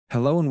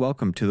Hello and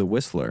welcome to The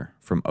Whistler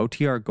from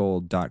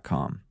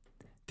OTRGold.com.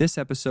 This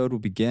episode will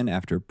begin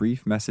after a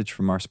brief message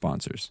from our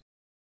sponsors.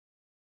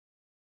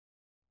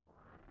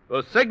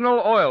 The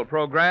Signal Oil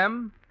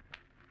Program,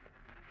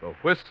 The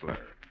Whistler.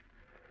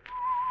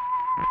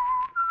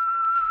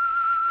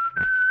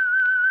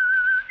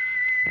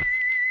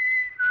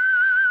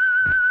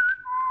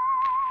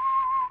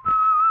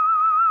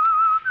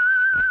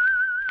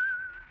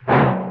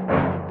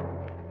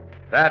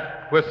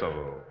 That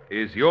whistle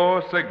is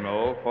your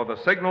signal for the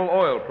Signal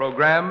Oil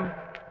Program,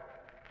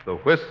 The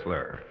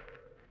Whistler.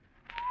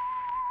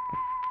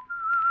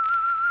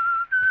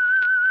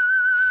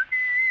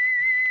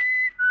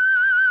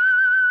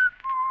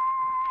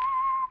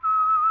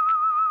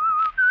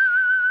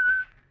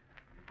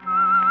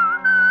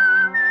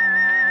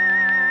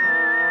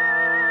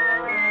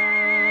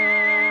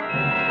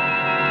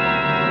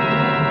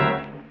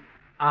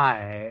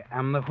 I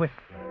am the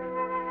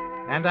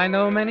Whistler, and I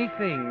know many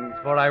things,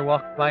 for I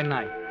walk by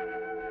night.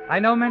 I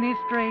know many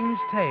strange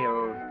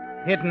tales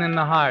hidden in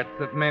the hearts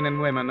of men and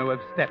women who have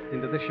stepped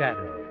into the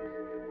shadows.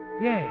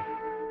 Yea,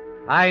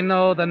 I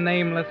know the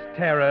nameless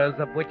terrors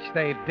of which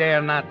they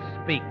dare not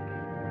speak.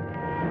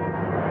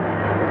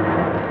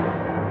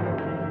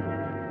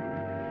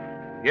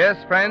 Yes,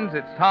 friends,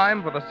 it's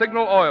time for the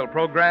Signal Oil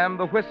Program,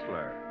 The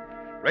Whistler.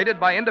 Rated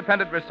by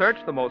independent research,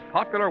 the most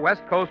popular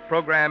West Coast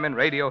program in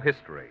radio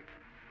history.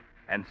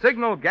 And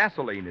Signal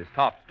gasoline is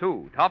tops,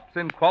 too, tops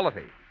in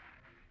quality.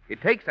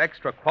 It takes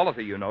extra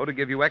quality, you know, to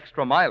give you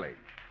extra mileage.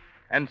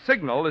 And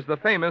Signal is the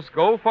famous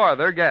Go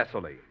Farther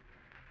gasoline.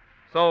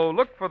 So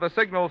look for the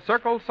Signal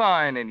circle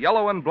sign in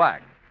yellow and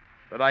black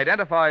that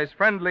identifies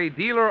friendly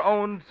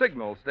dealer-owned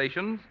Signal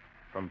stations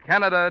from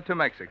Canada to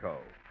Mexico.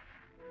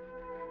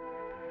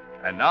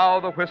 And now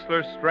the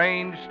Whistler's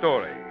strange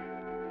story.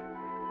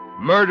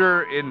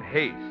 Murder in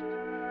Haste.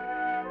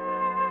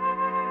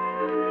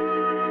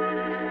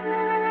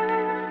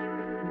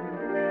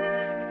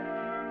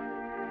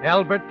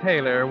 Albert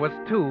Taylor was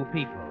two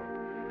people.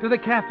 To the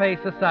Cafe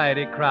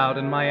Society crowd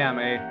in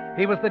Miami,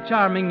 he was the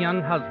charming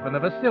young husband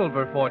of a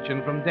silver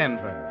fortune from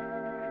Denver.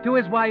 To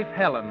his wife,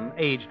 Helen,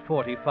 aged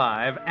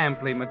 45,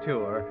 amply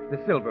mature,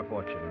 the silver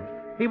fortune,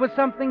 he was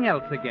something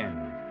else again,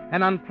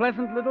 an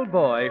unpleasant little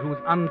boy whose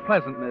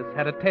unpleasantness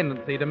had a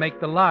tendency to make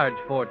the large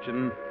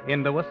fortune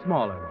into a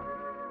smaller one.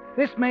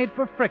 This made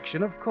for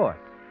friction, of course.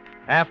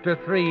 After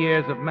 3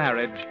 years of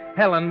marriage,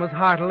 Helen was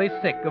heartily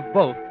sick of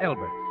both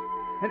Alberts.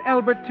 And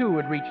Albert, too,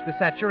 had reached the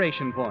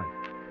saturation point.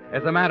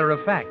 As a matter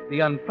of fact,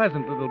 the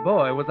unpleasant little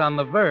boy was on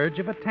the verge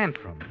of a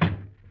tantrum.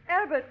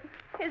 Albert,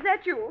 is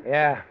that you?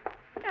 Yeah.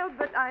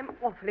 Albert, I'm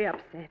awfully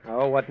upset.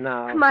 Oh, what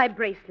now? My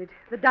bracelet,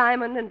 the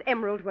diamond and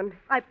emerald one.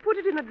 I put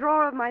it in the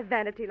drawer of my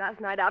vanity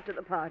last night after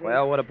the party.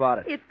 Well, what about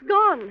it? It's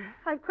gone.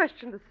 I've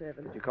questioned the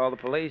servant. Did you call the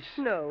police?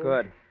 No.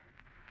 Good.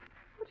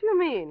 What do you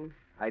mean?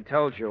 I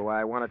told you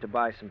I wanted to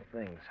buy some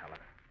things, Helen.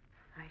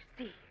 I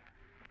see.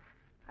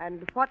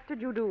 And what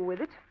did you do with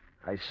it?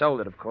 I sold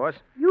it, of course.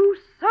 You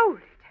sold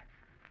it?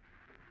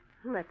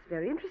 That's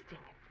very interesting.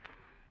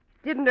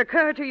 It didn't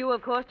occur to you,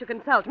 of course, to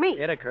consult me.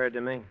 It occurred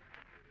to me.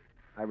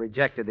 I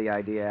rejected the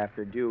idea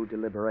after due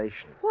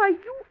deliberation. Why,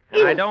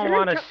 you I don't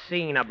want a insolent-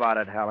 scene about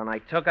it, Helen. I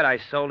took it, I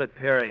sold it,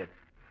 period.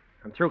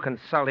 I'm through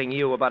consulting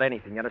you about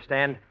anything, you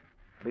understand?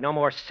 There'll be no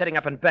more sitting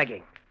up and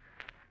begging.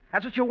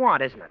 That's what you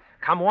want, isn't it?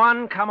 Come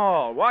one, come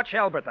all. Watch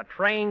Albert, the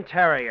trained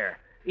terrier.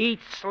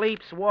 Eats,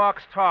 sleeps,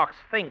 walks, talks,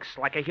 thinks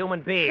like a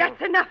human being.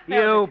 That's enough, You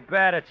Albert.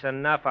 bet it's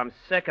enough. I'm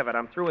sick of it.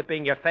 I'm through with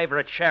being your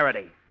favorite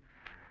charity.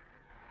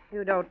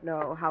 You don't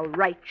know how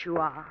right you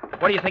are.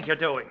 What do you think you're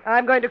doing?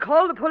 I'm going to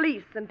call the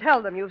police and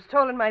tell them you've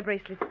stolen my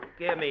bracelet.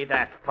 Give me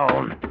that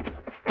phone.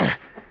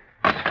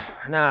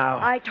 Now,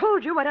 I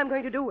told you what I'm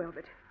going to do,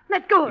 Albert.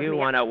 Let go of me. you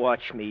want to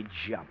watch me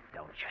jump,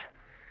 don't you?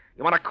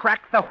 You want to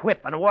crack the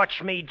whip and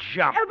watch me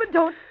jump. Albert,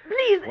 don't.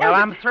 Please, Well,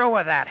 Albert. I'm through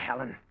with that,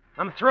 Helen.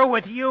 I'm through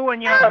with you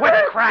and your whip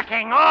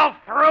cracking. All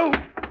through.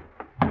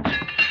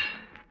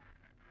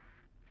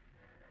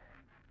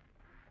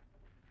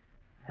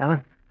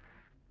 Helen?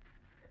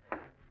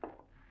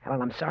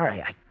 Helen, I'm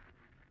sorry.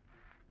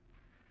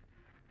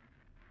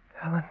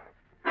 Helen?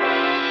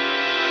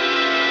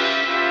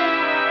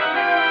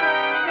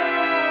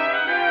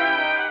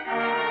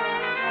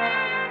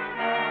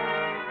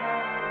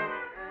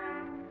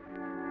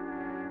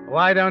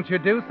 Why don't you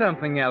do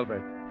something,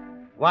 Albert?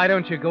 Why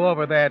don't you go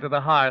over there to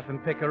the hearth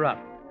and pick her up?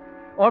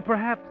 Or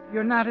perhaps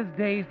you're not as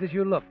dazed as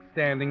you look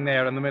standing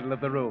there in the middle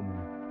of the room.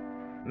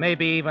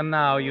 Maybe even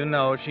now you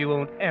know she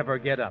won't ever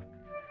get up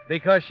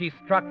because she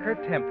struck her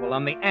temple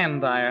on the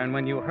andiron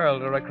when you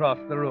hurled her across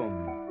the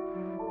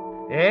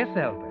room. Yes,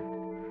 Albert.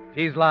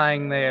 She's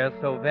lying there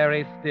so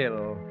very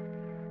still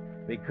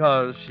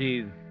because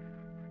she's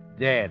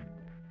dead.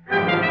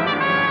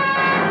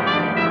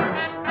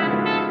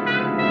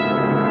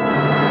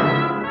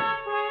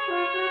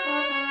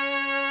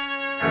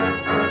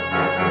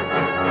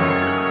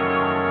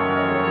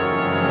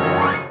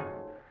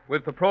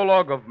 With the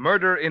prologue of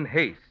Murder in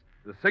Haste,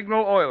 the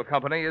Signal Oil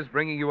Company is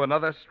bringing you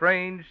another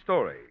strange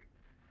story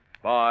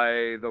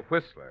by The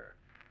Whistler.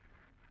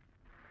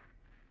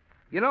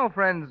 You know,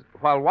 friends,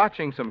 while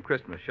watching some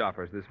Christmas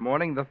shoppers this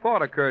morning, the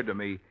thought occurred to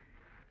me,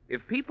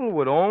 if people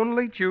would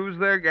only choose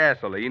their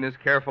gasoline as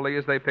carefully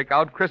as they pick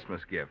out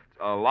Christmas gifts,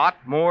 a lot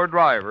more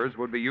drivers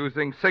would be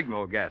using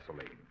Signal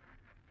gasoline.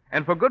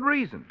 And for good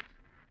reasons.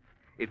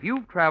 If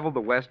you've traveled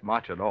the West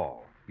much at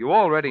all, you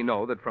already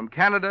know that from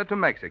Canada to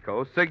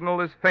Mexico,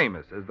 Signal is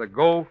famous as the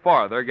Go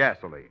Farther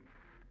gasoline.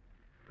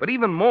 But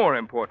even more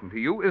important to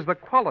you is the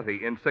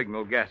quality in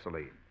Signal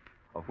gasoline,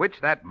 of which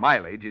that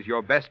mileage is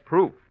your best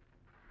proof.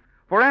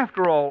 For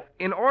after all,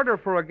 in order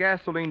for a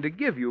gasoline to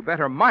give you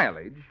better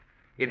mileage,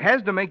 it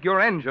has to make your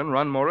engine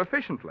run more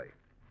efficiently.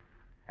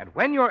 And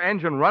when your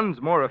engine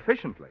runs more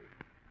efficiently,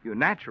 you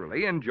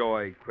naturally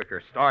enjoy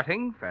quicker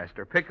starting,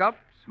 faster pickup,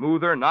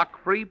 smoother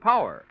knock-free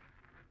power.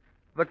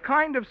 The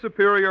kind of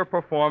superior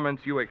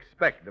performance you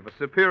expect of a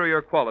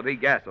superior quality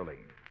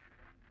gasoline.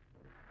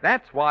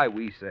 That's why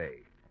we say,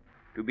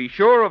 to be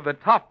sure of the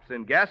tops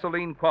in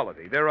gasoline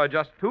quality, there are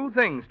just two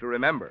things to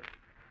remember.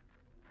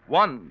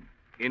 One,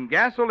 in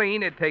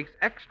gasoline, it takes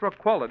extra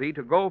quality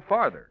to go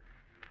farther.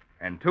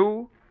 And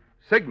two,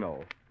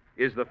 Signal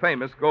is the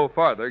famous Go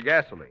Farther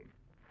gasoline.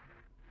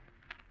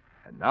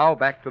 And now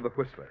back to the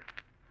Whistler.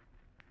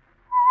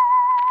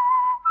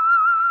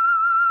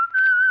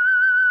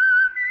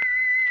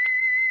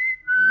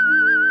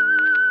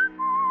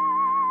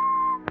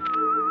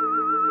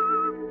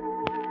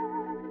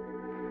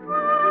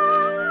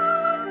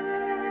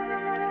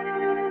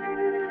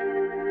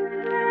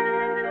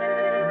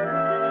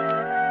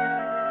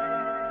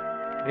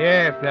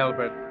 Yes,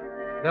 Albert.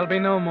 There'll be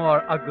no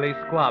more ugly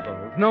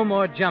squabbles, no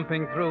more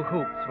jumping through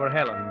hoops for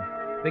Helen,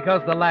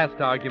 because the last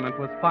argument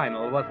was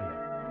final, wasn't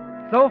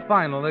it? So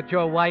final that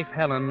your wife,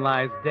 Helen,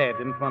 lies dead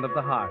in front of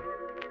the hearth.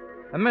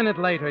 A minute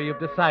later,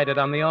 you've decided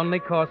on the only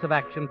course of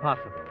action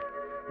possible.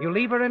 You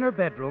leave her in her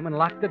bedroom and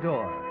lock the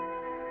door.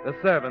 The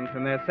servants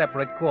in their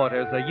separate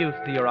quarters are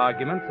used to your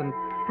arguments and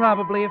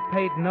probably have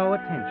paid no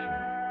attention.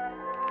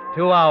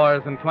 2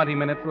 hours and 20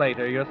 minutes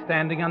later, you're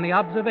standing on the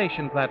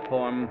observation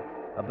platform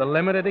of the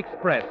Limited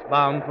Express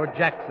bound for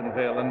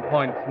Jacksonville and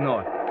points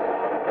north.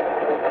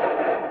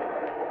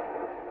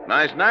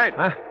 Nice night.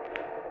 Huh?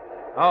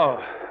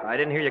 Oh, I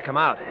didn't hear you come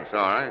out. It's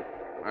all right.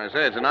 I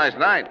say it's a nice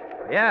night.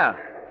 Yeah.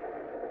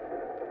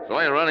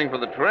 Saw you running for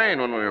the train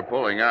when we were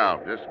pulling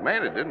out. Just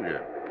made it, didn't you?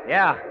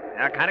 Yeah,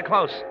 kind of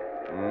close.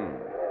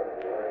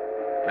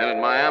 Been in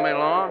Miami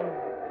long?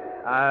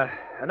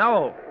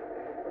 No.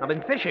 I've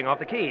been fishing off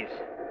the Keys.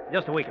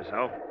 Just a week or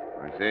so.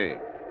 I see.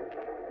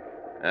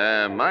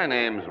 My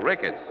name's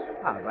Ricketts.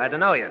 Oh, glad to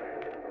know you.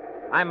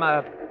 I'm,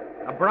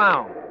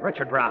 Brown,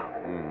 Richard Brown.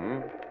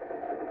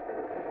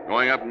 Mm-hmm.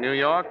 Going up to New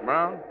York,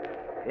 Brown?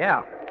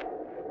 Yeah.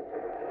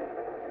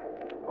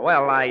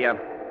 Well,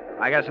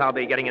 I guess I'll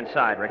be getting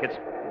inside, Ricketts.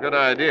 Good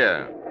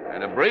idea.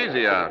 And a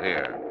breezy out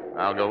here.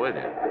 I'll go with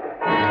you.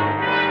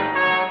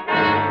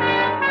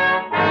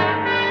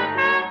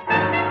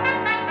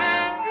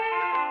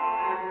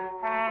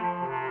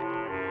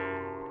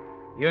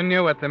 You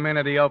knew it the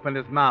minute he opened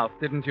his mouth,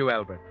 didn't you,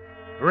 Albert?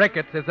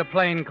 Ricketts is a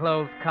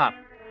plainclothes cop,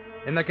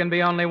 and there can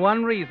be only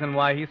one reason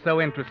why he's so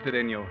interested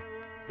in you.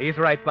 He's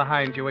right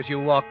behind you as you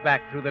walk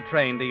back through the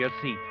train to your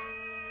seat.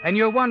 And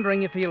you're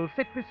wondering if he'll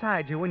sit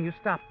beside you when you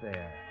stop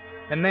there.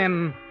 And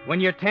then,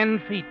 when you're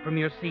 10 feet from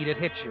your seat, it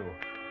hits you.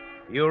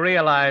 You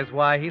realize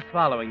why he's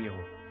following you.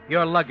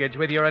 Your luggage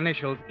with your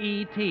initials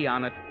E.T.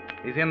 on it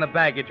is in the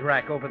baggage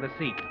rack over the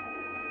seat.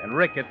 And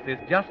Ricketts is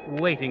just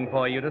waiting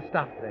for you to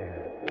stop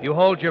there. You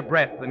hold your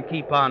breath and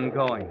keep on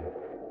going.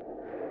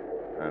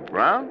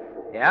 Brown?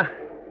 Yeah?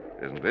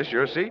 Isn't this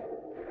your seat?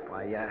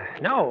 Why,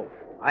 no.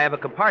 I have a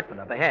compartment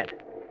up ahead.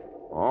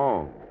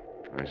 Oh,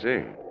 I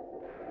see.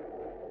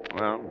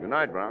 Well, good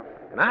night, Brown.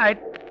 Good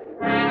night.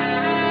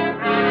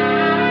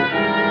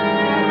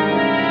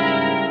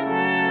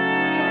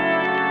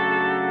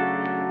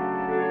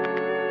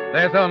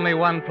 There's only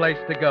one place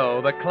to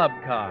go, the club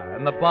car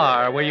and the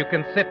bar where you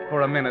can sit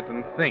for a minute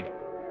and think.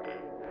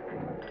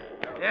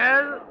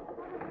 Yes?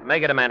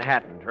 Make it a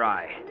Manhattan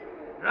dry.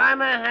 Dry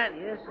Manhattan,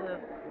 yes, sir.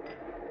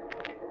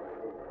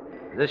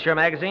 Is this your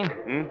magazine?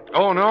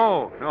 Oh,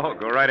 no. No,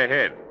 go right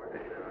ahead.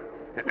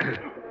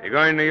 You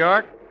going to New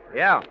York?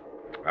 Yeah.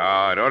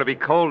 Oh, it ought to be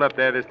cold up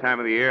there this time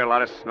of the year. A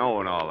lot of snow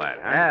and all that,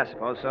 huh? Yeah, I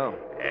suppose so.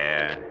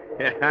 Yeah.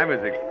 I'm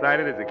as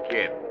excited as a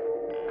kid.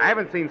 I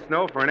haven't seen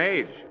snow for an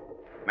age.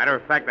 Matter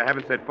of fact, I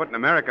haven't set foot in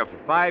America for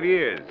 5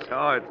 years.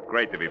 Oh, it's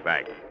great to be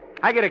back.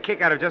 I get a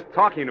kick out of just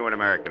talking to an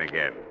American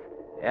again.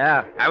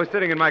 Yeah. I was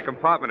sitting in my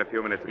compartment a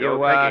few minutes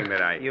ago thinking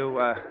that I...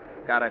 You,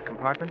 got a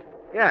compartment?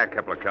 Yeah, a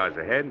couple of cars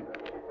ahead.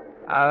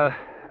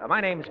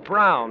 My name's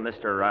Brown,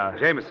 Mr.,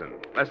 Jameson.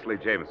 Leslie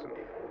Jameson.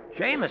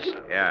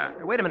 Jameson. Yeah.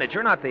 Wait a minute,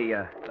 you're not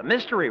the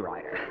mystery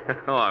writer.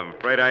 Oh, I'm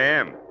afraid I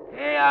am.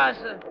 Here you are,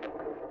 sir.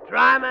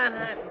 Dry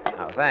Manhattan.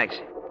 Oh, thanks.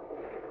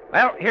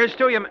 Well, here's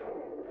to you.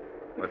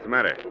 What's the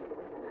matter?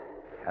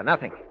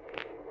 Nothing.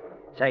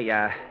 Say,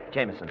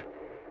 Jameson,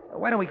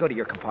 why don't we go to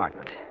your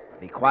compartment?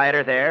 Be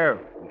quieter there.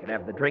 We can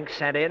have the drinks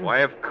sent in. Why,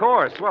 of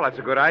course. Well, that's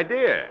a good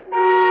idea.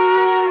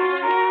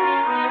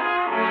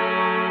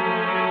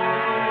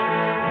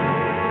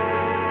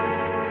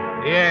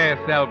 Yes,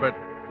 Albert.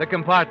 The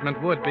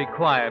compartment would be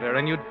quieter,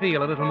 and you'd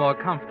feel a little more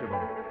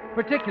comfortable.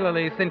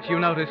 Particularly since you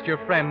noticed your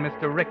friend,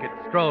 Mr. Ricketts,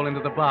 stroll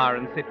into the bar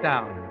and sit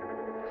down.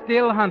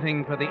 Still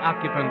hunting for the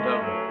occupant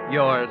of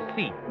your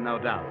seat, no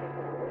doubt.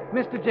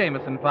 Mr.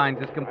 Jameson finds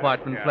his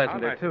compartment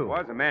pleasanter, how nice too. It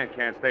was. A man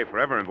can't stay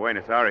forever in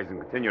Buenos Aires and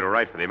continue to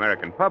write for the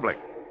American public.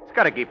 He's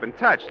got to keep in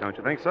touch, don't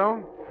you think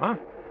so? Huh?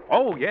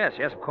 Oh, yes,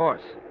 of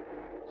course.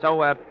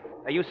 So,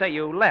 you say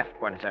you left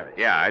Buenos Aires?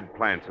 Yeah, I'd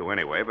planned to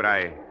anyway, but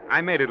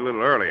I made it a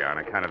little earlier on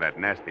account of that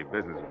nasty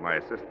business with my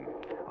assistant.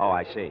 Oh,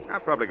 I see. I'll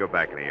probably go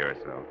back in a year or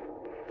so.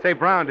 Say,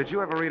 Brown, did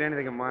you ever read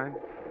anything of mine?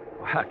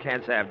 Well, I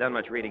can't say I've done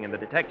much reading in the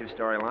detective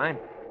storyline.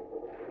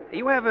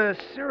 You have a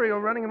serial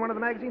running in one of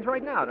the magazines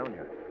right now, don't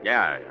you?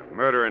 Yeah,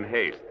 Murder in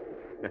Haste.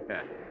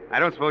 I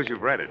don't suppose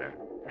you've read it, huh?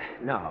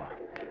 No.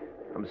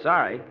 I'm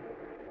sorry.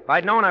 If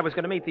I'd known I was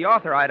going to meet the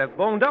author, I'd have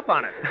boned up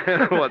on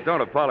it. Well,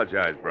 don't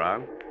apologize,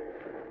 Brown.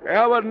 Hey,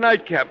 how about a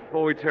nightcap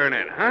before we turn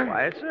in, huh?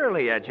 Why, it's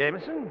early yet,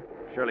 Jameson.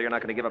 Surely you're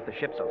not going to give up the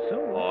ship so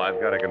soon. Oh, I've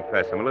got to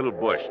confess, I'm a little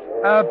bushed.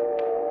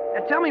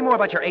 Tell me more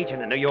about your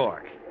agent in New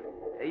York.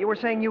 You were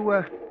saying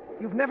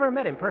you've never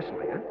met him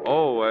personally, huh?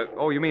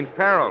 Oh, you mean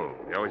Farrell?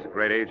 He's a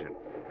great agent.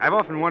 I've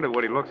often wondered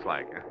what he looks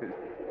like.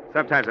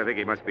 Sometimes I think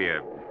he must be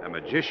a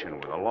magician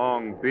with a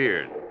long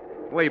beard.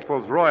 The way he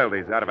pulls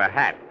royalties out of a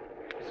hat.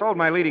 He sold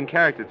my leading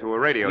character to a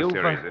radio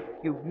series.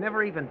 You've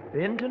never even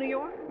been to New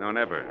York? No,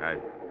 never.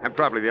 I'm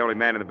probably the only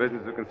man in the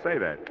business who can say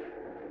that.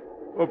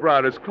 Well,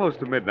 Brown, it's close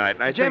to midnight,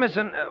 and I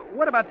Jameson,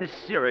 what about this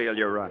serial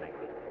you're running?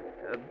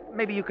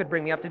 Maybe you could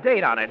bring me up to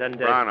date on it, and...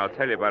 Brown, I'll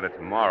tell you about it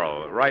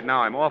tomorrow. Right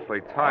now, I'm awfully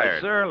tired.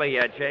 It's early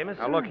yet,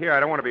 Jameson. Now, look here, I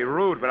don't want to be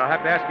rude, but I'll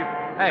have to ask you...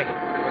 Hey.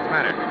 What's the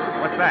matter?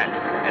 What's that?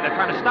 Hey, they're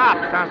trying to stop.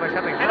 Sounds like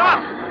something's Get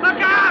wrong. off!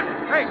 Look out!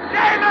 Hey,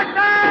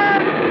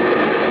 Jameson!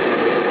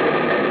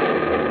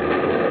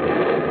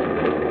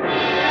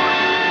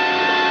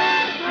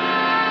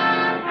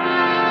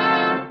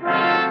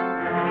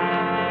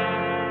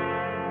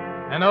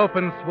 An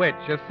open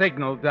switch, a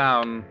signal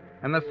down,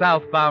 and the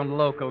southbound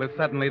local is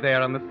suddenly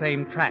there on the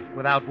same track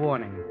without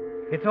warning.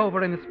 It's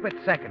over in a split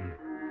second.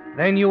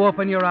 Then you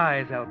open your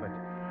eyes, Albert.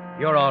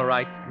 You're all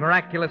right,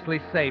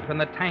 miraculously safe in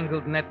the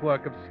tangled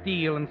network of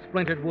steel and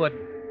splintered wood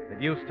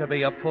that used to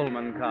be a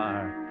Pullman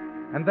car.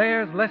 And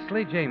there's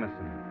Leslie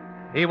Jameson.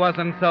 He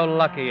wasn't so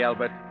lucky,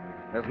 Albert.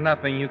 There's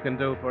nothing you can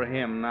do for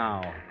him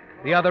now.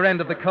 The other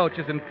end of the coach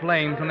is in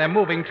flames, and they're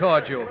moving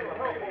toward you.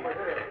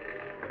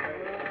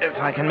 If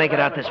I can make it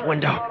out this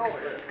window.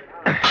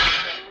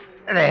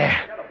 There.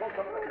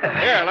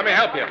 Here, let me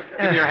help you.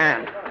 Give me your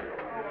hand.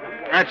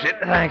 That's it.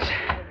 Thanks.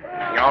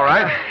 You all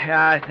right?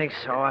 Yeah, I think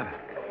so. I'm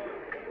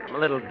a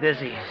little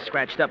dizzy.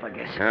 Scratched up, I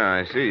guess. Yeah,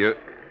 I see you.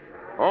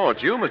 Oh,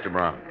 it's you, Mr.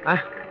 Brown. Huh?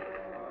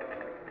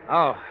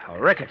 Oh,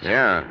 Ricketts.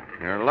 Yeah,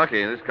 you're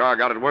lucky. This car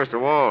got it worst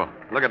of all.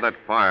 Look at that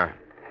fire.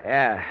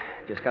 Yeah,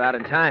 just got out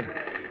in time.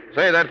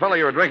 Say, that fellow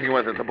you were drinking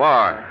with at the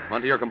bar,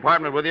 went to your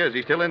compartment with you? Is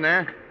he still in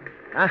there?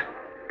 Huh?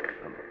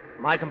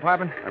 My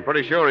compartment? I'm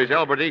pretty sure he's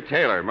Albert E.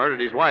 Taylor. Murdered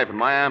his wife in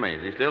Miami.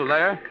 Is he still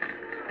there?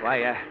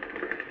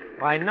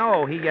 Why,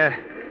 no. He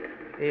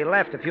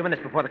left a few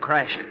minutes before the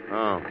crash.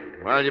 Oh.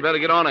 Well, you better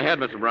get on ahead,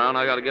 Mr. Brown.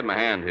 I got to give him a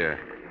hand here.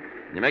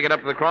 You make it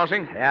up to the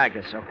crossing? Yeah, I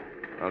guess so.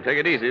 Well, take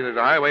it easy. There's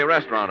a highway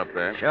restaurant up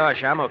there. Sure,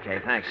 I'm okay.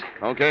 Thanks.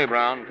 Okay,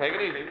 Brown. Take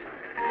it easy.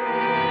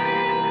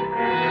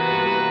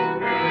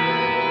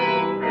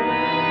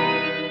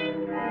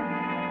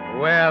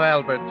 Well,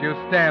 Albert, you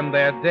stand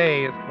there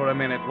dazed for a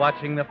minute,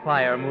 watching the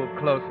fire move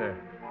closer.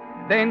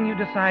 Then you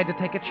decide to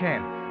take a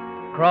chance.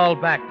 Crawl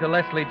back to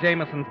Leslie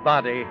Jameson's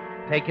body,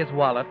 take his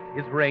wallet,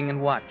 his ring,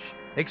 and watch.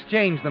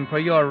 Exchange them for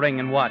your ring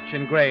and watch,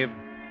 engraved,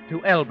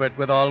 "To Albert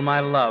with all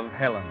my love,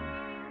 Helen."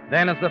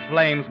 Then as the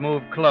flames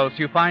move close,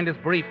 you find his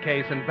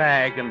briefcase and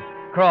bag and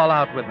crawl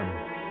out with them.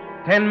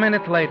 10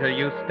 minutes later,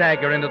 you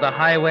stagger into the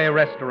highway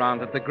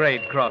restaurant at the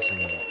grade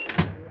crossing.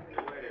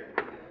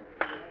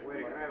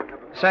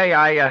 Say,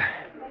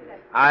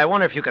 I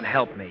wonder if you can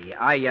help me. You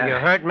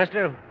hurt,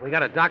 mister? We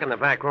got a doc in the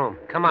back room.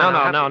 Come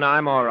on. No,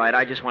 I'm all right.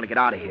 I just want to get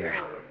out of here.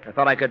 I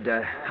thought I could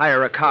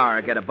hire a car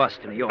or get a bus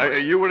to New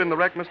York. You were in the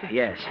wreck, mister?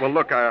 Yes. Well,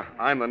 look,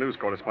 I'm the news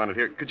correspondent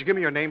here. Could you give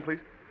me your name, please?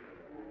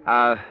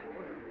 I'm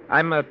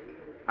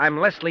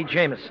Leslie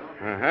Jameson.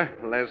 Uh-huh.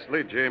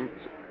 Leslie James.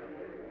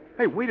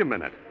 Hey, wait a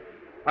minute.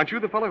 Aren't you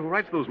the fellow who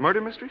writes those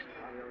murder mysteries?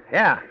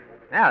 Yeah,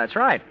 that's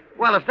right.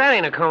 Well, if that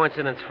ain't a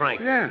coincidence,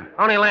 Frank. Yeah.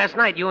 Only last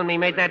night you and me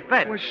made that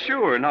bet. Well,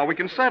 sure. Now we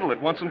can settle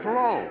it once and for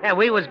all. Yeah,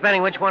 we was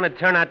betting which one would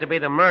turn out to be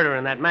the murderer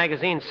in that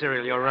magazine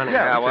serial you're running.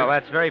 Yeah, Well,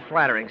 that's very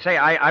flattering. Say,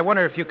 I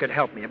wonder if you could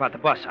help me about the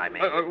bus I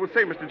made. Well,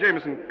 say, Mr.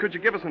 Jameson, could you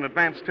give us an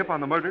advance tip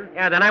on the murder?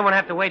 Yeah, then I won't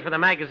have to wait for the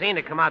magazine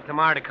to come out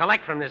tomorrow to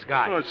collect from this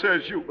guy. Oh, it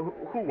says you.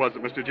 Who was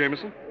it, Mr.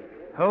 Jameson?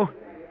 Who?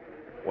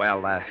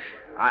 Well,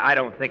 I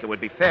don't think it would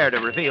be fair to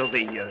reveal the...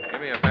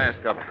 Give me a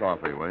fast cup of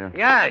coffee, will you?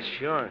 Yeah,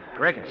 sure.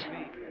 Ricketts.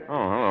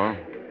 Oh, hello.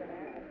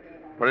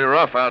 Pretty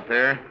rough out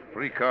there.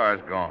 3 cars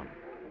gone.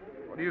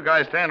 What are you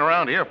guys standing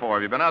around here for?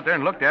 Have you been out there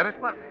and looked at it?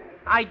 Well,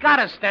 I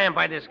gotta stand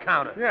by this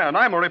counter. Yeah, and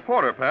I'm a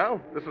reporter, pal.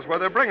 This is where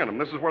they're bringing them.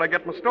 This is where I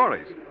get my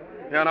stories.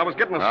 Yeah, and I was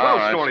getting a All swell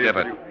right, story skip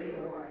into it.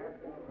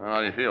 you. How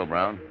do you feel,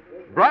 Brown?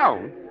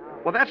 Brown?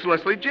 Well, that's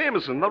Leslie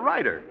Jameson, the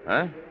writer.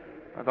 Huh?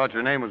 I thought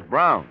your name was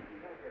Brown.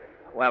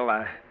 Well,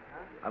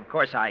 of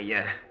course I,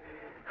 you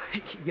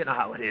know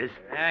how it is.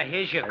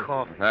 Here's your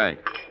coffee.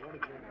 Thanks.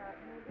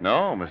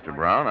 No, Mr.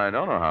 Brown, I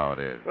don't know how it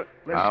is. But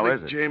How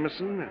Leslie is it?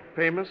 Jameson, a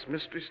famous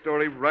mystery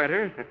story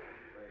writer,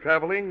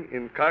 traveling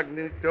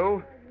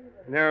incognito,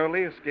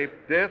 narrowly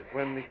escaped death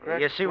when the crack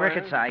You see,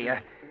 Ricketts,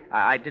 fire-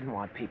 I didn't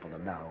want people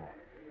to know.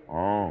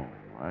 Oh,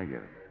 I get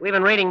it. We've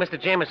been reading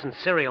Mr. Jameson's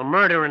serial,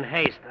 Murder in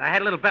Haste. I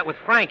had a little bet with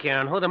Frank here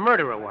on who the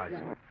murderer was.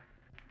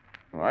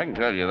 Well, I can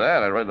tell you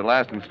that. I read the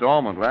last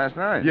installment last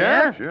night.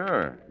 Yeah?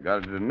 Sure.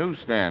 Got it at a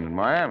newsstand in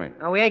Miami.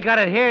 Oh, we ain't got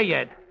it here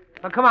yet.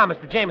 Well, come on,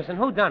 Mr. Jameson.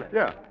 Who done it?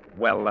 Yeah.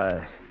 Well,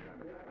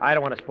 I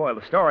don't want to spoil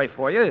the story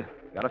for you.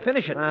 Got to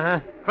finish it. Uh-huh.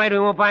 Afraid we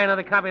won't buy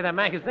another copy of that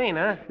magazine,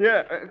 huh?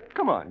 Yeah,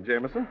 come on,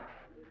 Jameson.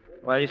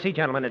 Well, you see,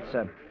 gentlemen,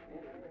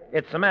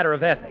 it's a matter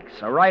of ethics.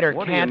 A writer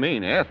What can't... do you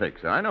mean,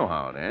 ethics? I know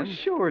how it Well, ends.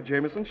 sure,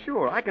 Jameson,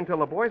 sure. I can tell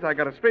the boys I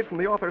got it straight from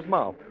the author's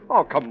mouth.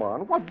 Oh, come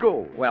on. What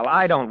goes? Well,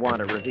 I don't want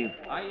to review...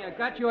 I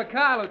got you a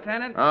car,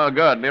 Lieutenant. Oh,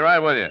 good. Be right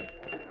with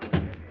you.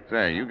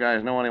 Say, you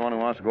guys know anyone who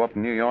wants to go up to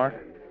New York?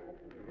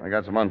 I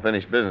got some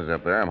unfinished business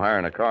up there. I'm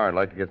hiring a car. I'd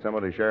like to get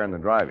somebody sharing the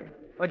driving.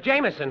 Well,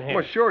 Jameson here.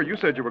 Well, sure. You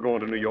said you were going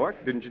to New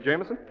York, didn't you,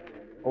 Jameson?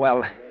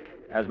 Well,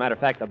 as a matter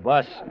of fact, the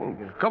bus... Well,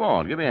 come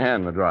on. Give me a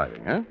hand in the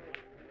driving, huh?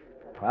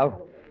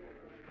 Well,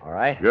 all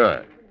right.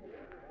 Good.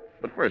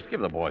 But first, give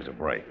the boys a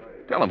break.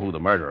 Tell them who the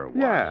murderer was.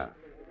 Yeah.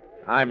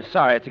 I'm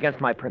sorry. It's against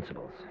my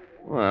principles.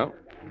 Well,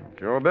 it's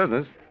your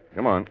business.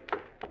 Come on.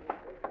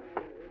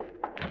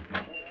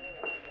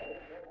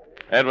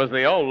 It was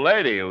the old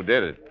lady who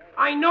did it.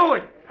 I knew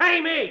it. Pay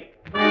me.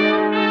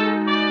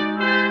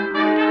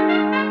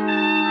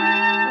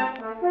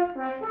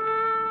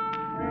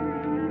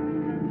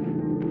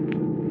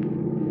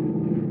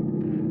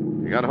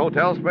 You got a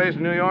hotel space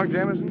in New York,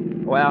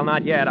 Jameson? Well,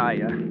 not yet. I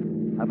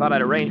thought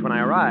I'd arrange when I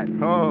arrived.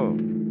 Oh.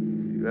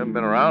 You haven't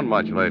been around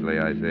much lately,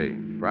 I see.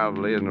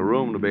 Probably isn't a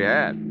room to be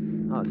had.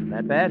 Oh, is it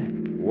that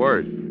bad?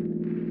 Worse.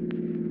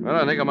 Well,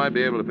 I think I might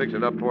be able to fix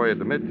it up for you at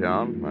the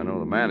Midtown. I know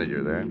the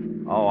manager there.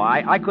 Oh,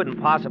 I couldn't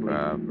possibly...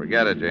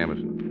 Forget it,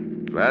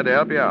 Jameson. Glad to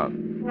help you out.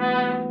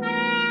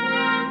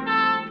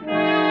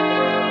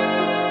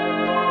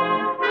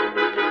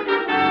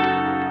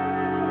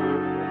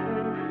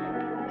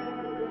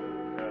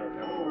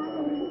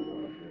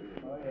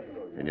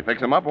 Can you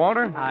fix him up,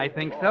 Walter? I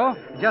think so.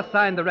 Just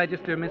signed the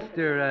register,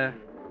 Mr.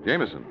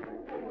 Jameson.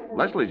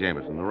 Leslie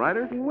Jameson, the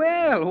writer?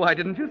 Well, why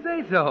didn't you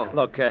say so?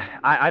 Look,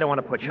 I don't want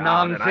to put you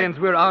out. Nonsense.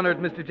 We're honored,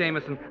 Mr.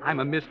 Jameson. I'm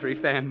a mystery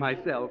fan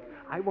myself.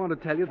 I want to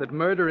tell you that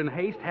Murder in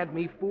Haste had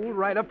me fooled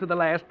right up to the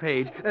last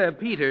page.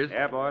 Peters.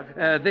 Yeah, boss?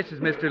 This is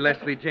Mr.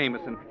 Leslie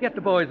Jameson. Get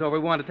the boys over.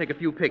 We want to take a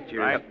few pictures.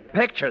 Right.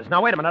 Pictures?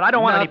 Now, wait a minute. I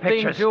don't want any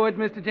pictures. Nothing to it,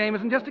 Mr.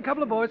 Jameson. Just a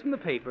couple of boys from the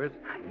papers.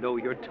 I know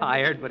you're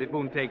tired, but it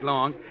won't take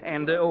long.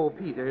 And,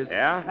 Peters.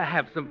 Yeah?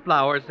 Have some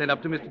flowers sent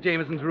up to Mr.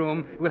 Jameson's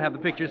room. We'll have the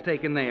pictures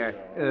taken there.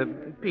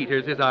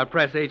 Peters is our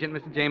press agent,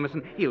 Mr.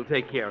 Jameson. He'll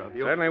take care of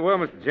you. Certainly will,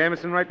 Mr.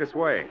 Jameson. Right this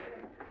way.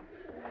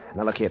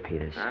 Now, look here,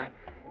 Peters.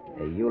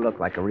 You look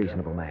like a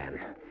reasonable man.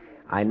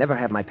 I never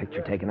had my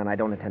picture taken, and I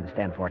don't intend to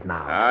stand for it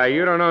now.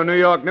 You don't know New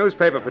York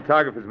newspaper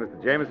photographers,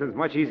 Mr. Jameson. It's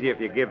much easier if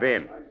you give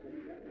in.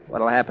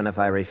 What'll happen if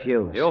I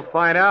refuse? You'll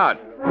find out.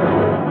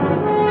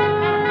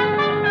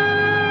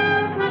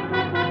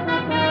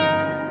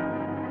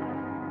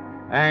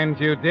 And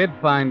you did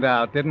find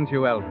out, didn't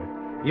you,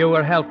 Elbert? You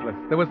were helpless.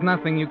 There was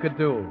nothing you could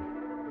do.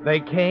 They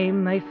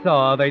came, they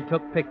saw, they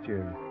took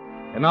pictures.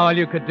 And all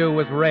you could do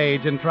was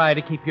rage and try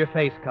to keep your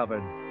face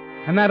covered.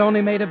 And that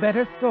only made a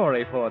better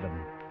story for them.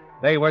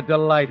 They were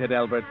delighted,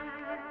 Elbert.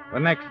 The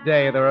next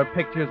day, there are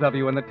pictures of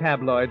you in the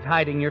tabloids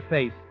hiding your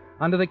face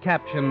under the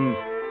caption,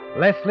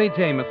 Leslie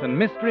Jameson,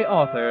 mystery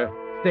author,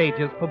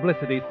 stages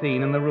publicity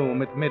scene in the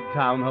room at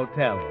Midtown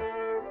Hotel.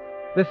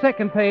 The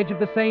second page of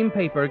the same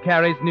paper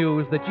carries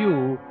news that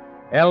you,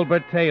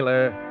 Elbert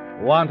Taylor,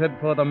 wanted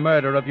for the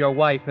murder of your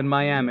wife in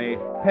Miami,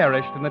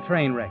 perished in the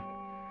train wreck.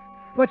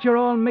 But you're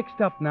all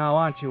mixed up now,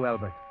 aren't you,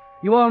 Elbert?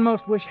 You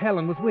almost wish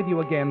Helen was with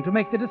you again to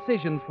make the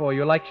decisions for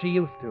you like she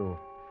used to.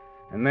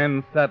 And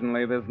then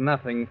suddenly there's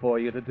nothing for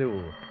you to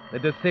do. The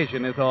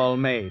decision is all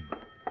made.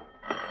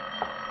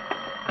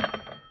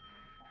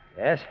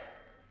 Yes?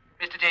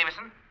 Mr.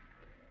 Jameson?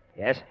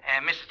 Yes?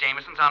 Mrs.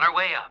 Jameson's on her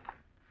way up.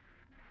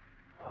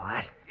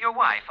 What? Your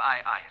wife.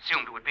 I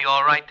assumed it would be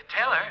all right to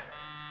tell her.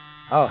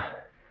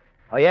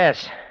 Oh,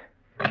 yes.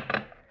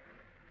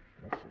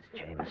 Mrs.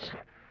 Jameson.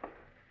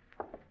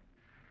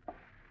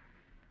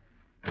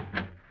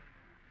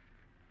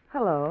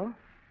 Hello.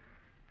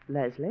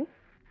 Leslie?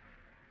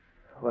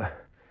 What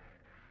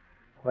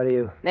are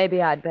you...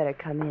 Maybe I'd better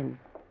come in.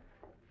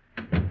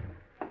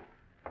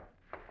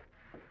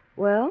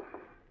 Well?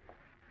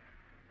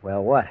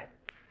 Well, what?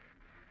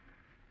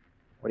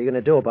 What are you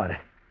going to do about it?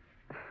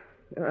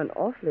 You're an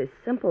awfully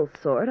simple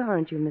sort,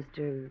 aren't you,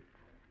 Mr.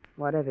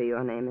 whatever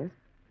your name is?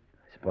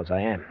 I suppose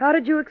I am. How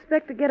did you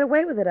expect to get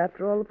away with it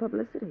after all the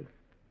publicity?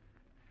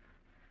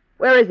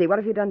 Where is he? What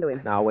have you done to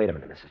him? Now, wait a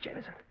minute, Mrs.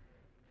 Jameson.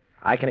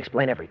 I can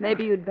explain everything.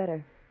 Maybe you'd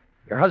better.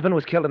 Your husband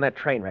was killed in that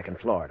train wreck in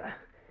Florida.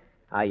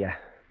 I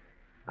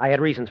had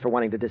reasons for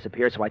wanting to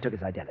disappear, so I took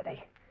his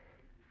identity.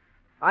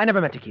 I never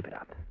meant to keep it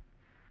up.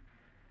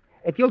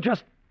 If you'll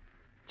just...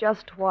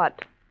 Just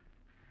what?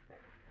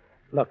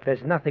 Look,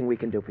 there's nothing we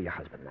can do for your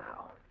husband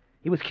now.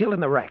 He was killed in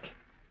the wreck.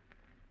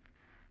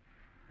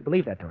 You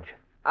believe that, don't you?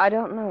 I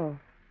don't know.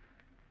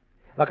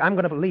 Look, I'm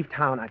going to leave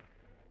town.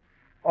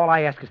 All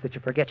I ask is that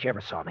you forget you ever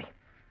saw me.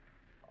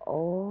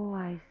 Oh,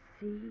 I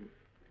see.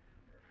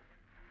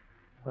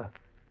 Well,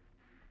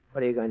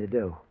 what are you going to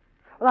do?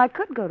 Well, I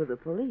could go to the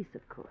police,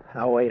 of course.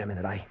 Now, wait a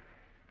minute.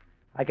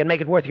 I can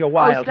make it worth your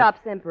while. Oh,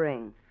 stop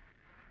simpering.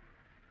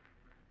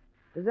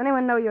 Does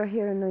anyone know you're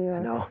here in New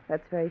York? No.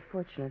 That's very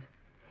fortunate.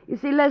 You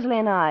see, Leslie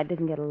and I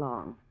didn't get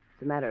along.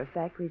 As a matter of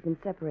fact, we've been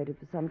separated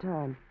for some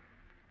time.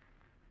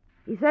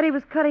 He said he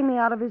was cutting me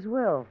out of his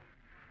will.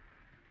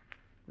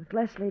 With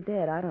Leslie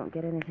dead, I don't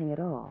get anything at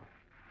all.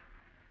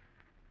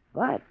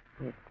 But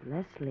with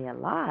Leslie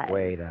alive...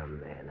 Wait a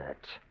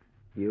minute.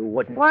 You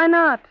wouldn't... Why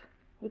not?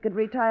 He could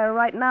retire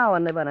right now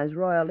and live on his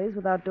royalties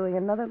without doing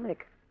another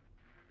lick.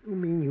 You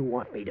mean you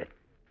want me to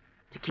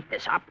keep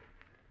this up?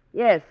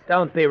 Yes.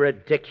 Don't be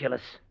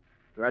ridiculous.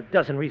 There are a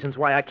dozen reasons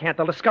why I can't.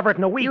 They'll discover it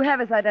in a week. You have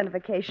his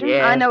identification.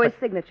 Yes, I know his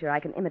signature. I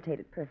can imitate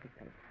it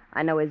perfectly.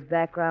 I know his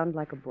background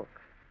like a book.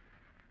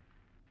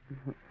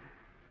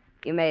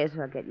 You may as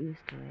well get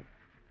used to it.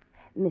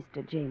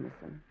 Mr.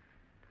 Jameson.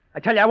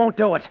 I tell you, I won't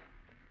do it.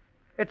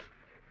 It's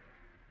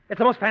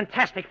the most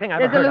fantastic thing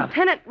I've ever heard There's a of.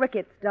 Lieutenant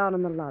Ricketts down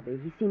in the lobby.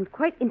 He seemed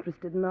quite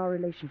interested in our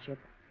relationship.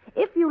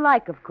 If you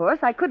like, of course,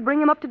 I could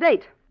bring him up to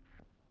date.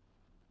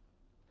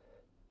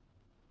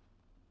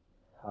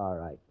 All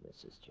right,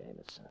 Mrs.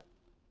 Jameson.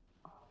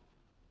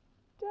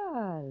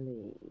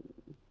 Darling,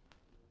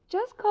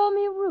 just call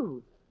me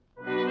Ruth.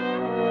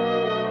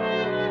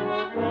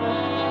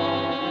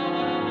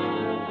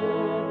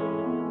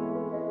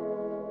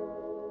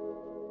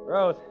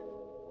 Ruth.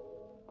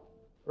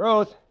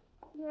 Ruth.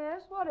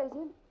 Yes, what is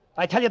it?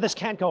 I tell you, this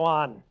can't go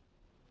on.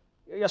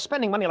 You're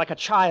spending money like a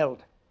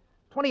child.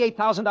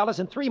 $28,000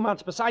 in 3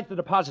 months besides the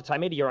deposits I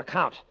made to your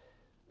account.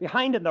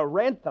 Behind in the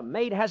rent, the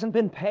maid hasn't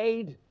been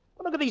paid.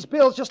 Well, look at these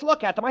bills. Just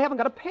look at them. I haven't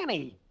got a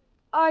penny.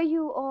 Are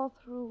you all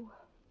through?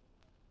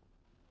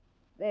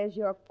 There's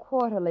your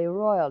quarterly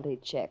royalty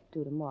check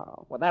due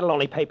tomorrow. Well, that'll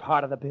only pay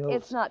part of the bills.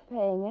 It's not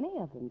paying any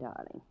of them,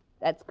 darling.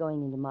 That's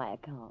going into my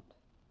account.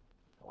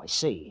 Oh, I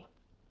see.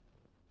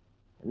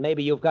 And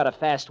maybe you've got a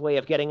fast way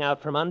of getting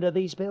out from under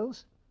these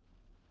bills?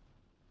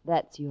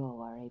 That's your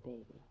worry,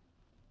 baby.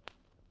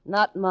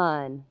 Not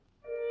mine.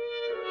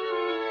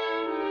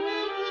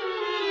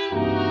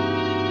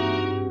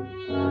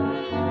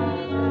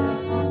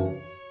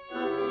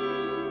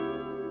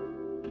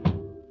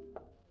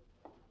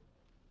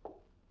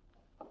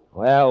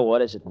 Well,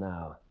 what is it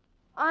now?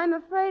 I'm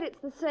afraid it's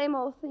the same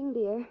old thing,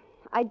 dear.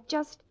 I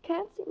just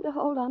can't seem to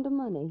hold on to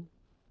money.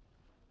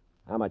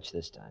 How much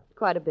this time?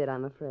 Quite a bit,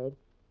 I'm afraid.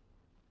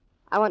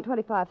 I want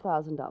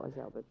 $25,000,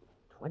 Albert.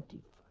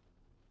 20?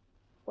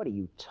 What are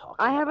you talking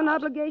I have an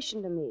about?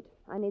 obligation to meet.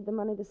 I need the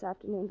money this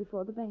afternoon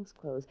before the banks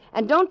close.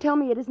 And don't tell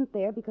me it isn't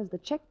there because the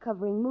check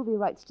covering movie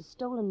rights to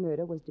Stolen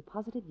Murder was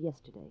deposited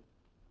yesterday.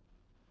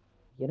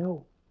 You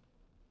know,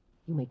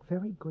 you make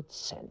very good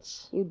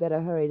sense. You'd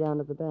better hurry down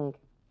to the bank.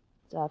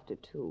 It's after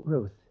 2.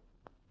 Ruth,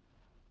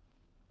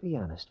 be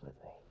honest with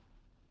me.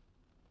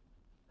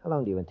 How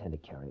long do you intend to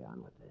carry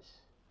on with this?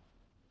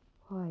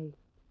 Why,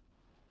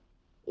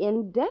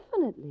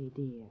 indefinitely,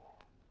 dear.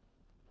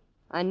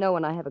 I know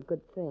when I have a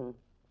good thing.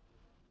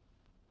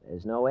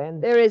 There's no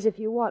end? There is if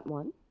you want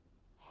one.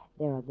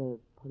 There are the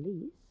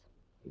police.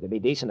 You could be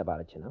decent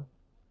about it, you know.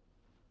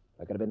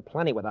 There could have been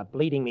plenty without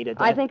bleeding me to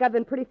death. I think I've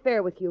been pretty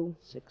fair with you.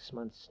 6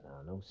 months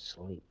now, no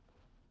sleep.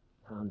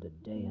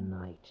 Pounded day and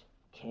night.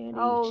 Can't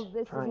eat.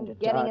 This Trying to isn't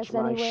getting dodge us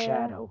my anywhere.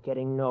 shadow.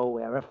 Getting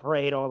nowhere.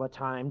 Afraid all the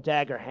time.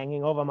 Dagger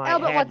hanging over my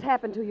Albert, head. what's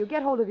happened to you?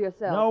 Get hold of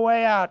yourself. No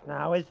way out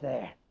now, is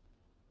there?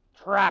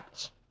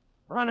 Trapped.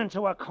 Run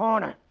into a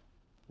corner.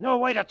 No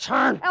way to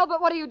turn.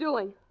 Albert, what are you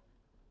doing?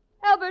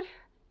 Albert,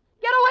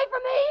 get away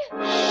from me!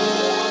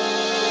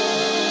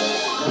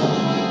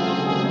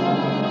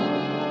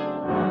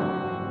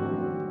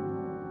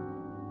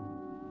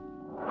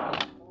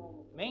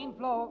 Main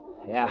floor.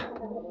 Yeah.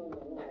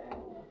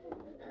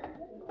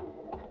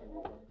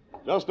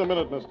 Just a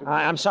minute, mister.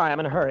 I'm sorry, I'm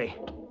in a hurry.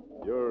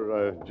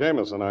 You're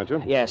Jameson, aren't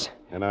you? Yes.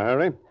 In a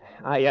hurry?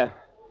 I'm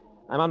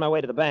on my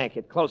way to the bank.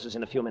 It closes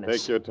in a few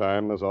minutes. Take your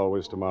time. There's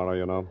always tomorrow,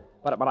 you know.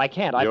 But I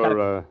can't. I've got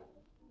Your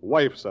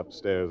wife's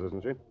upstairs,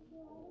 isn't she?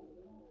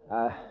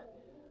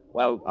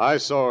 well... I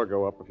saw her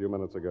go up a few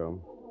minutes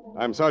ago.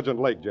 I'm Sergeant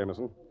Lake,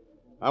 Jameson.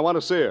 I want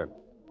to see her,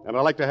 and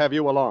I'd like to have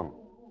you along.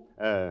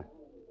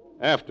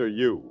 After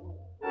you.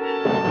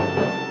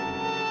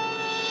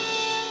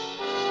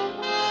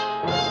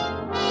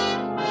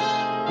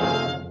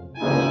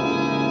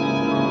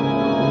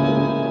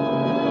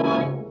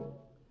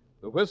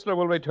 The Whistler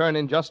will return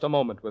in just a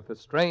moment with the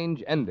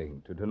strange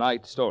ending to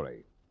tonight's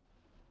story.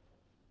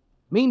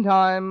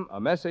 Meantime, a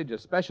message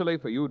especially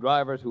for you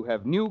drivers who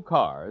have new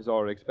cars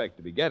or expect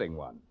to be getting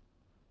one.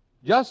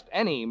 Just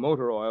any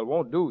motor oil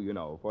won't do, you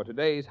know, for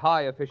today's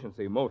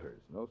high-efficiency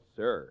motors. No,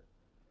 sir.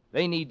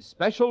 They need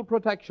special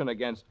protection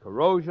against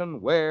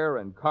corrosion, wear,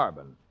 and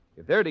carbon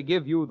if they're to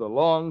give you the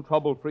long,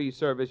 trouble-free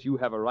service you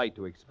have a right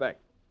to expect.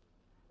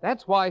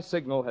 That's why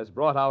Signal has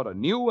brought out a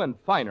new and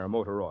finer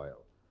motor oil,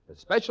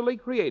 especially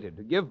created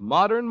to give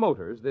modern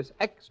motors this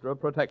extra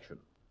protection.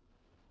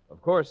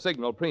 Of course,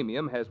 Signal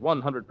Premium has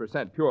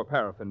 100% pure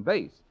paraffin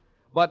base,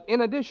 but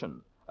in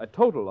addition, a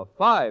total of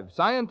 5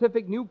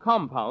 scientific new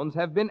compounds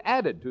have been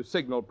added to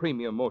Signal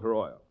Premium motor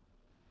oil.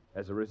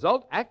 As a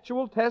result,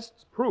 actual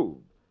tests prove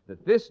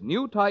that this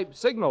new type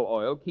Signal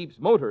oil keeps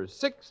motors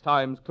 6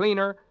 times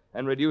cleaner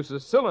and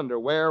reduces cylinder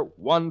wear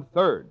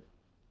 1/3.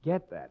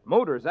 Get that.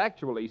 Motors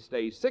actually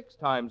stay 6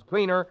 times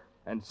cleaner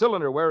and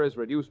cylinder wear is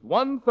reduced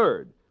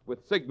 1/3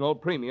 with Signal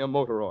Premium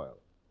motor oil.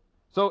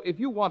 So if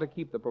you want to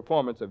keep the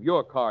performance of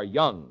your car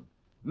young,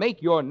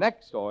 make your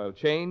next oil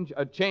change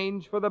a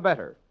change for the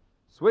better.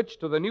 Switch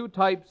to the new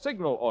type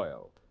Signal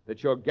oil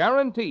that's your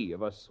guarantee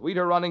of a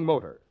sweeter running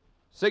motor.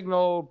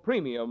 Signal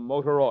Premium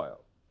motor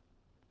oil.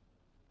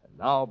 And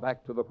now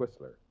back to the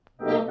Whistler.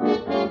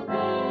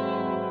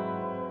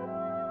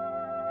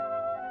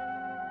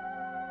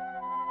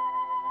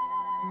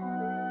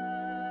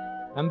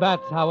 And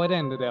that's how it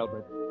ended,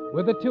 Albert.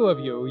 With the two of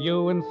you,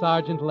 you and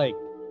Sergeant Lake,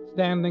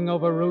 standing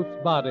over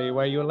Ruth's body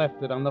where you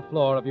left it on the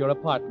floor of your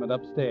apartment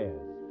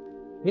upstairs.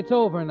 It's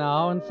over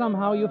now, and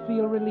somehow you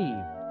feel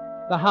relieved.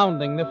 The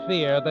hounding, the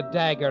fear, the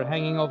dagger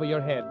hanging over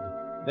your head,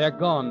 they're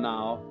gone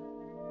now.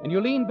 And you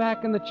lean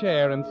back in the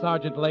chair in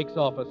Sergeant Lake's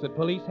office at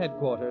police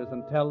headquarters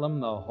and tell them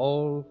the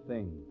whole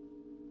thing.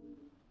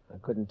 I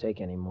couldn't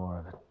take any more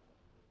of it.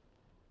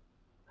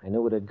 I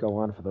knew it'd go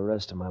on for the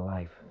rest of my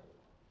life.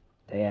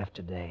 Day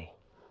after day.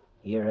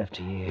 Year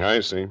after year.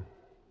 I see.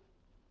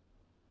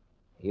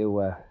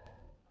 You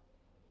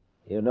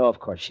know, of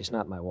course, she's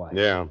not my wife.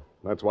 Yeah,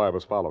 that's why I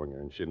was following her,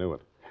 and she knew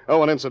it.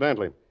 Oh, and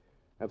incidentally,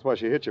 that's why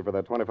she hit you for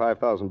that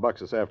 $25,000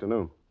 this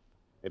afternoon.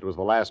 It was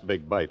the last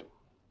big bite.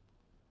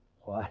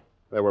 What?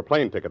 There were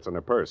plane tickets in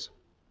her purse.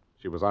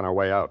 She was on her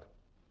way out.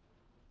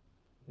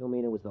 You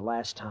mean it was the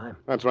last time?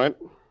 That's right.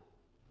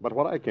 But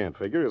what I can't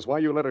figure is why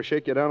you let her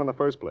shake you down in the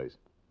first place,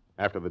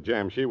 after the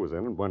jam she was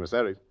in Buenos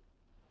Aires.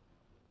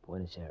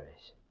 Buenos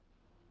Aires.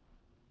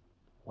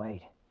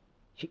 Wait.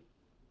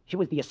 She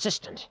was the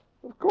assistant.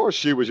 Of course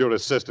she was your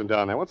assistant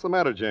down there. What's the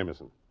matter,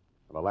 Jameson?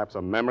 Have a lapse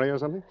of memory or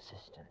something?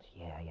 Assistant.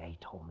 Yeah, he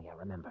told me. I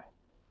remember.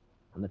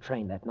 On the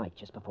train that night,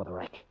 just before the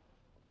wreck.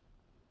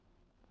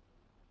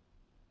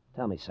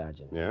 Tell me,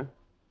 Sergeant. Yeah?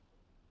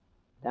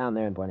 Down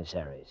there in Buenos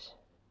Aires,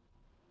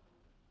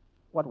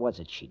 what was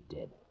it she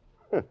did?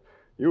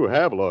 You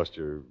have lost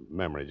your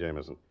memory,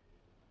 Jameson.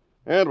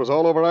 It was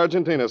all over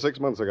Argentina 6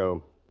 months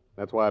ago.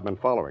 That's why I've been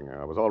following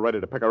her. I was all ready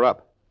to pick her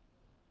up.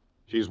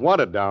 She's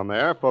wanted down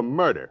there for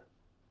murder.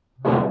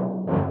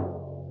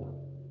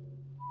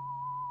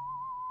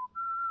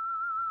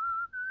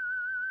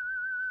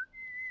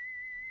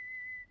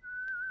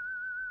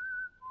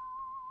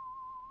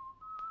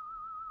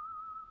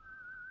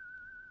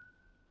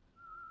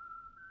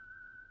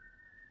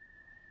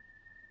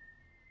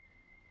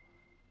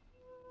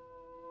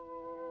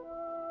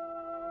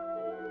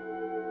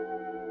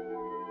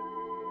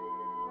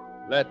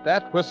 Let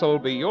that whistle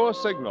be your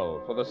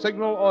signal for the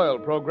Signal Oil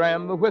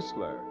program, The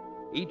Whistler,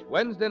 each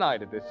Wednesday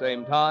night at this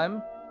same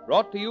time,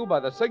 brought to you by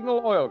the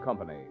Signal Oil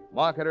Company,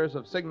 marketers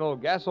of Signal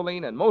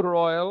gasoline and motor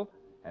oil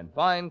and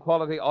fine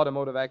quality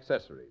automotive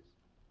accessories.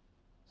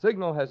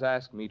 Signal has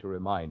asked me to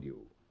remind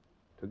you,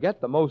 to get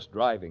the most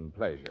driving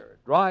pleasure,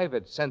 drive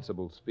at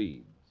sensible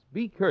speeds,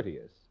 be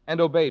courteous,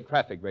 and obey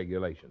traffic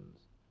regulations.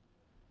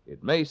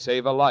 It may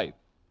save a life,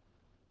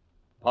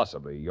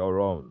 possibly your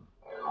own.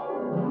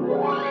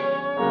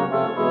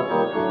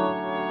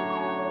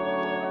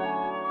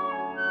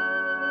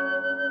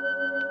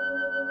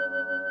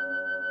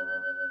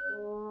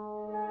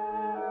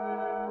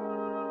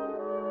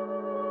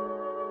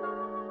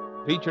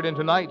 Featured in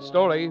tonight's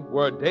story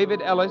were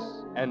David Ellis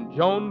and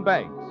Joan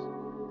Banks.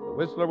 The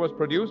Whistler was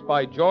produced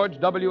by George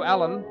W.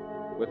 Allen,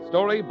 with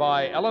story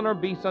by Eleanor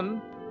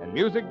Beeson and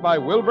music by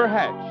Wilbur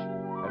Hatch,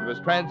 and was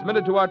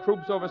transmitted to our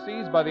troops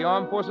overseas by the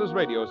Armed Forces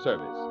Radio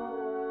Service.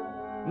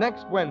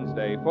 Next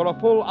Wednesday, for a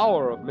full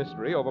hour of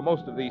mystery over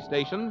most of these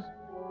stations,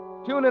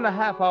 tune in a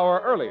half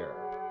hour earlier.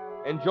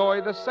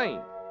 Enjoy The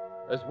Saint,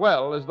 as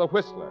well as The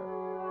Whistler.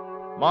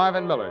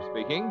 Marvin Miller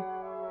speaking.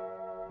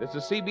 This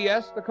is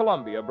CBS, the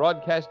Columbia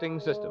Broadcasting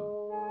System.